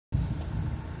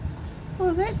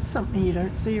Well, that's something you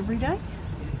don't see every day.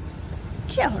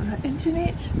 Kia ora,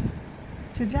 Internet.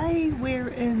 Today we're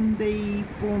in the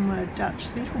former Dutch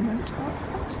settlement of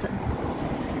Foxton.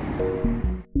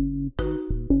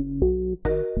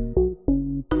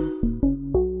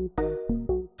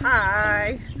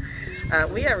 Hi!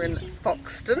 We are in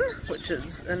Foxton, which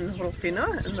is in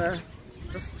Aotearoa, in the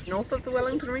just north of the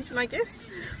Wellington region, I guess.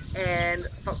 And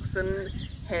Foxton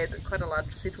had quite a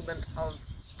large settlement of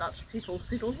Dutch people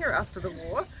settle here after the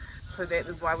war, so that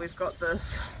is why we've got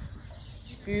this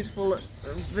beautiful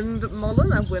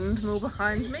windmill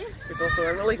behind me. There's also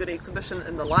a really good exhibition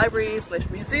in the library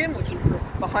 / museum, which is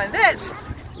behind that.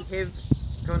 We have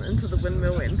gone into the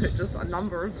windmill and purchased a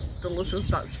number of delicious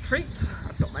Dutch treats.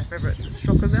 I've got my favourite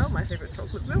chocomel, my favourite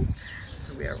chocolate milk,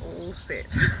 so we are all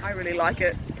set. I really like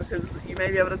it because you may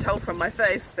be able to tell from my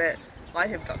face that I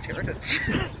have Dutch heritage.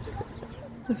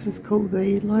 This is cool.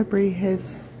 The library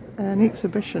has an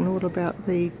exhibition all about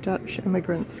the Dutch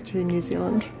immigrants to New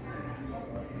Zealand.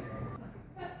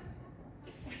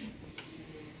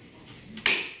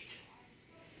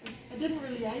 I didn't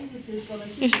really aim the first one, I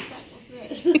should have stuck with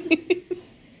that.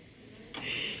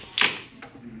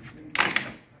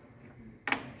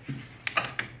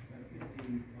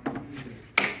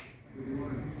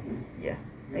 Yeah,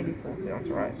 84 sounds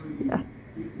right. Yeah.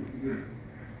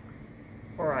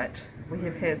 Alright, we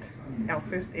have had our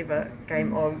first ever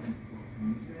game of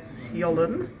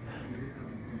Sjollen,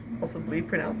 possibly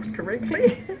pronounced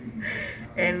correctly,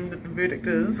 and the verdict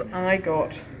is I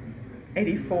got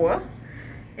 84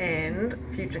 and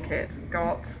Future Cat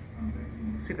got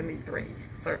 73,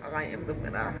 so I am the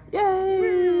winner.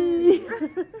 Yay!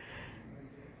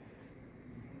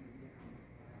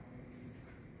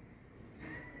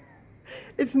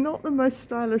 It's not the most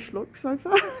stylish look so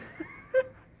far.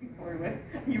 Sorry, man.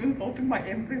 You insulting my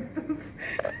ancestors.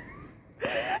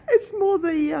 It's more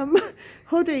the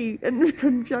hoodie in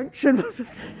conjunction with it.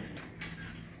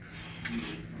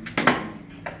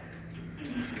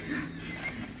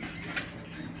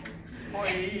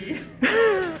 Oi.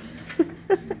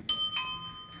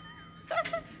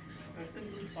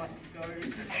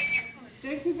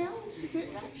 Dankjewel, is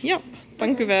it that? Yep,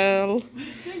 dankjewel.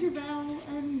 Dankjewel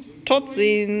and tot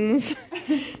ziens.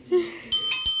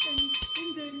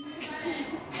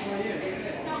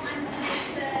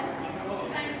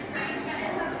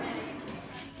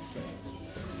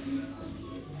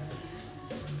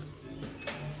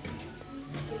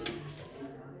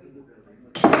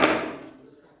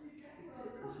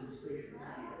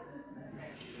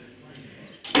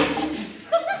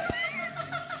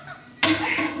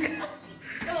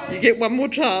 You get one more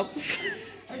chance.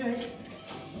 Okay.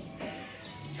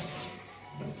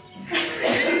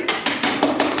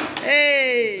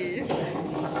 Hey!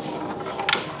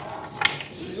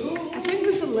 I think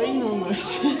there's a lean on this.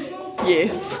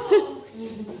 Yes.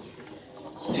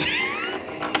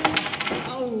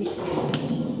 Oh.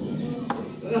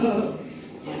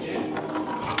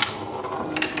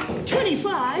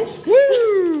 25?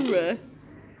 Woo!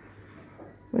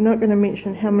 We're not going to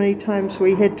mention how many times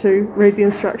we had to read the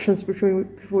instructions before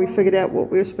we figured out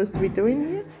what we were supposed to be doing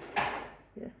here.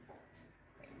 Yeah.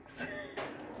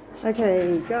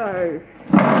 Okay, go.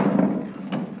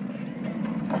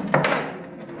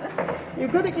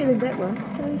 You've got to get in that one.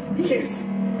 Yes.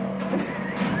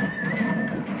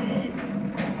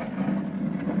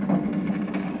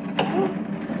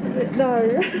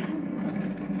 No.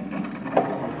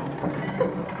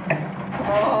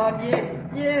 Oh, yes.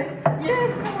 Yes,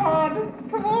 yes, come on,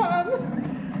 come on.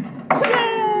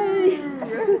 Yay!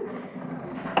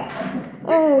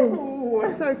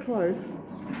 Oh, so close.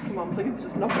 Come on, please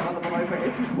just knock another one over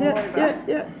as you fall over.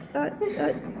 Yeah.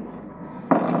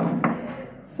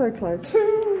 So close.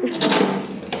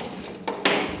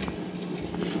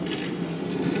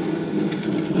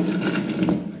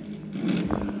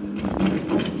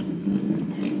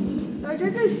 No,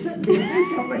 don't go sit there, do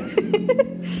something.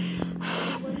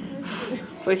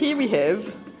 So here we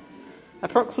have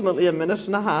approximately a minute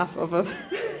and a half of a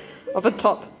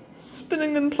top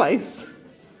spinning in place.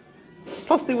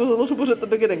 Plus there was a little bit at the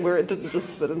beginning where it didn't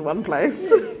just spin in one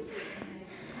place.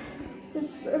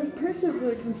 It's impressive that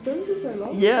it can spin for so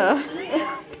long. Yeah.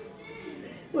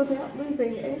 Without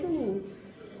moving at all.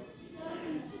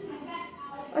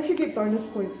 I should get bonus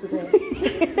points for that.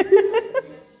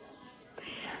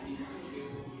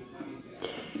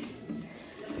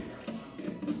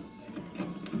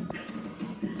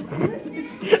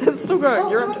 It's still going.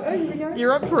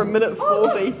 You're up for a minute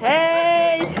 40.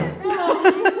 Hey!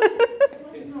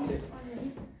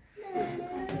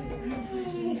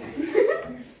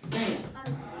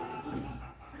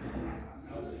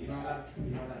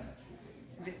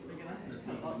 definitely going to have to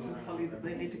tell lots of Polly that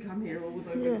they need to come here, although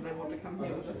whether they want to come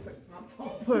here with a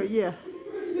 6-month-old. Well, yeah.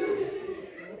 With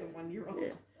a 1-year-old.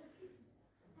 Yeah.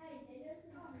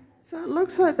 So it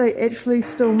looks like they actually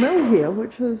still mill here,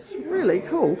 which is really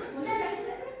cool.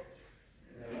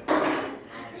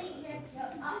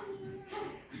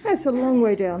 That's a long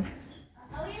way down.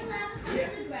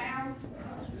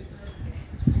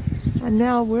 And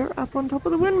now we're up on top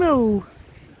of the windmill.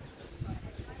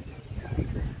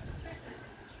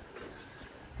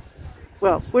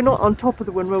 Well, we're not on top of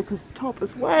the windmill because the top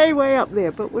is way, way up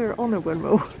there, but we're on a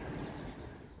windmill.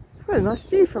 It's quite a nice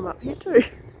view from up here too.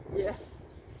 Yeah.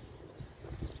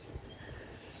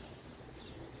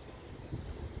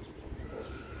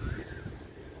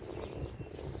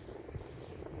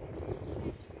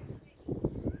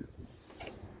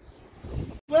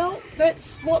 Well,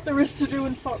 that's what there is to do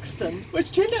in Foxton,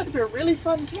 which turned out to be a really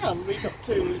fun town. We got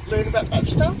to learn about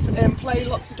Dutch stuff and play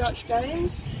lots of Dutch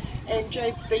games, and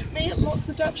Jay beat me at lots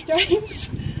of Dutch games.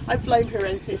 I blame her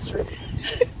ancestry.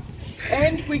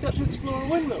 And we got to explore a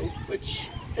windmill, which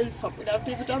is something I've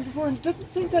never done before and didn't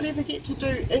think I'd ever get to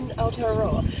do in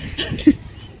Aotearoa.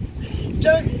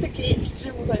 Don't forget to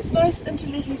do all those nice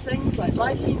internety things like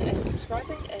liking and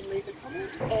subscribing and leave a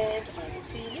comment, and I will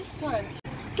see you next time.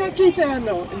 Ka kite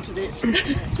anō,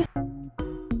 internet.